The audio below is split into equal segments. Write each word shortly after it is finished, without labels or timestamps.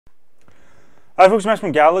Hi folks, Max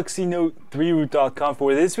from Galaxy Note 3root.com.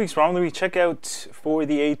 For this week's ROM review, check out for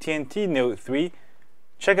the AT&T Note 3,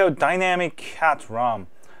 check out Dynamic Kat ROM.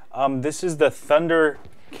 This is the Thunder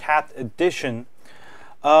Cat edition.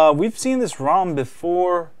 We've seen this ROM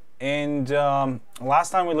before, and last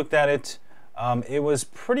time we looked at it, it was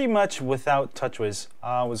pretty much without TouchWiz.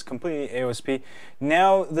 It was completely AOSP.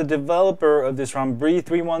 Now the developer of this ROM,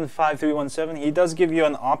 Bree315317, he does give you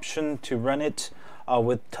an option to run it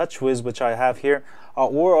with TouchWiz, which I have here,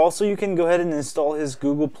 or also you can go ahead and install his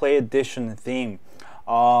Google Play Edition theme.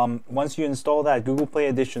 Once you install that Google Play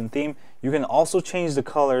Edition theme, you can also change the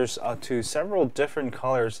colors to several different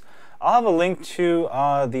colors. I'll have a link to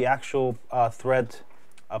the actual thread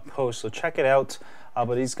post, so check it out.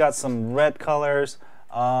 But he's got some red colors,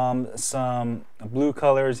 some blue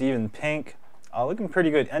colors, even pink, looking pretty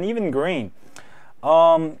good, and even green.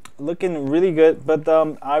 Looking really good, but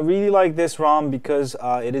I really like this ROM because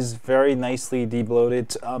it is very nicely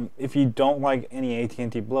debloated. If you don't like any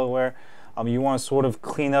AT&T bloatware, you want to sort of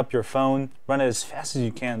clean up your phone, run it as fast as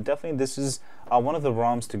you can, definitely this is one of the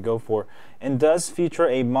ROMs to go for. And does feature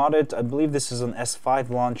a modded, I believe this is an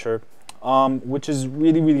S5 launcher, which is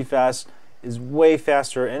really fast, is way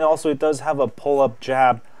faster, and also it does have a pull-up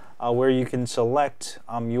jab where you can select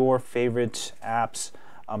your favorite apps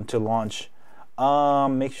to launch.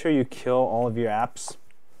 Make sure you kill all of your apps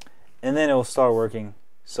and then it will start working.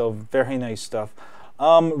 So very nice stuff.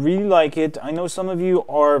 Really like it. I know some of you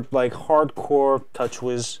are like hardcore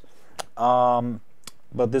TouchWiz,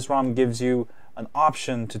 but this ROM gives you an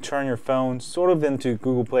option to turn your phone sort of into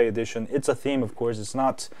Google Play Edition. It's a theme, of course. It's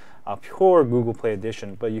not a pure Google Play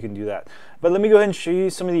Edition, but you can do that. But let me go ahead and show you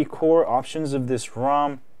some of the core options of this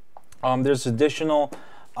ROM. There's additional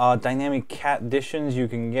Dynamic Kat editions. You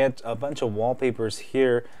can get a bunch of wallpapers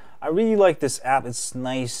here. I really like this app. It's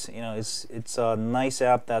nice, you know, it's a nice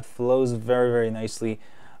app that flows very nicely.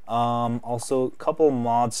 Also a couple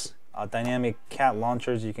mods, Dynamic Kat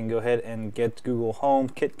launchers. You can go ahead and get Google Home,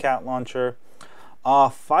 KitKat launcher,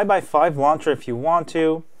 5x5 launcher if you want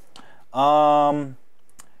to, and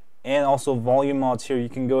also volume mods here. You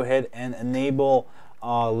can go ahead and enable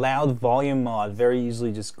loud volume mod very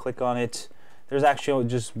easily. Just click on it. There's actually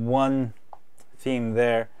just one theme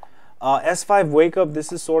there. S5 wake up,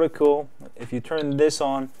 this is sort of cool. If you turn this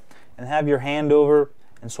on and have your hand over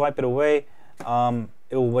and swipe it away,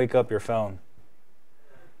 it will wake up your phone.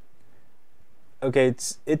 Okay,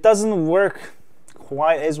 it doesn't work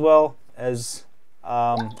quite as well as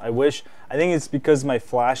I wish. I think it's because my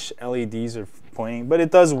flash LEDs are pointing, but it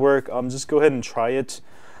does work. Just go ahead and try it.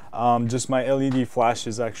 Just my LED flash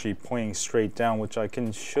is actually pointing straight down, which I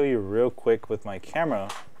can show you real quick with my camera,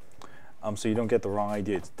 so you don't get the wrong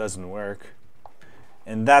idea. It doesn't work,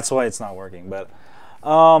 and that's why it's not working. But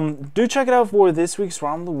do check it out for this week's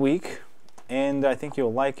ROM of the week, and I think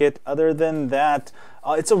you'll like it. Other than that,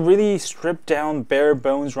 it's a really stripped down, bare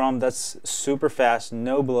bones ROM that's super fast,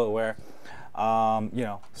 no bloatware. You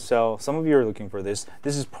know, so some of you are looking for this.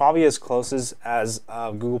 This is probably as close as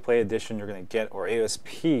Google Play Edition you're going to get, or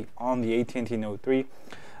AOSP on the AT&T Note 3,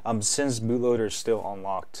 since bootloader is still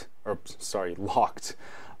unlocked, or sorry, locked.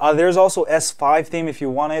 There's also S5 theme if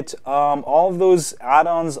you want it. All of those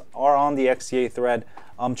add-ons are on the XDA thread.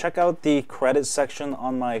 Check out the credits section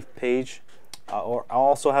on my page, or I'll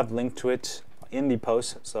also have linked to it in the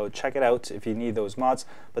post, so check it out if you need those mods.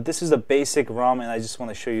 But this is the basic ROM, and I just want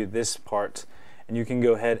to show you this part, and you can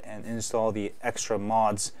go ahead and install the extra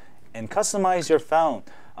mods and customize your phone.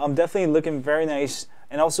 Definitely looking very nice.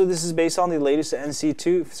 And also this is based on the latest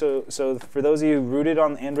NC2, so for those of you rooted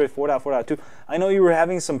on Android 4.4.2, I know you were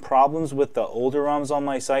having some problems with the older ROMs on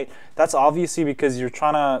my site. That's obviously because you're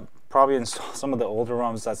trying to probably install some of the older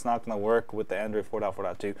ROMs. That's not going to work with the Android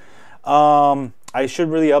 4.4.2. I should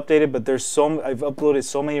really update it, but I've uploaded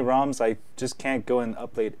so many ROMs, I just can't go and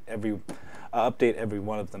update every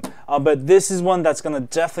one of them. But this is one that's gonna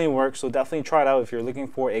definitely work, so definitely try it out if you're looking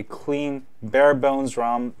for a clean, bare bones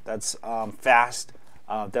ROM that's fast.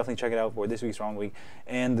 Definitely check it out for this week's ROM week.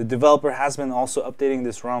 And the developer has been also updating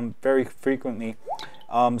this ROM very frequently,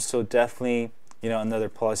 so definitely, you know, another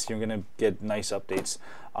plus. You're gonna get nice updates.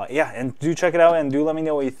 Yeah, and do check it out and do let me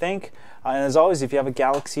know what you think. And as always, if you have a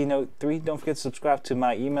Galaxy Note 3, don't forget to subscribe to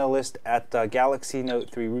my email list at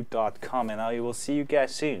galaxynote3root.com, and I will see you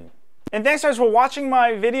guys soon. And thanks guys for watching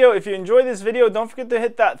my video. If you enjoyed this video, don't forget to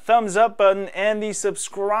hit that thumbs up button and the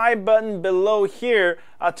subscribe button below here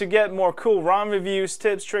to get more cool ROM reviews,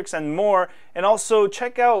 tips, tricks, and more. And also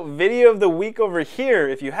check out Video of the Week over here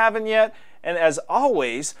if you haven't yet. And as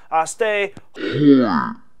always, stay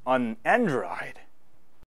on Android.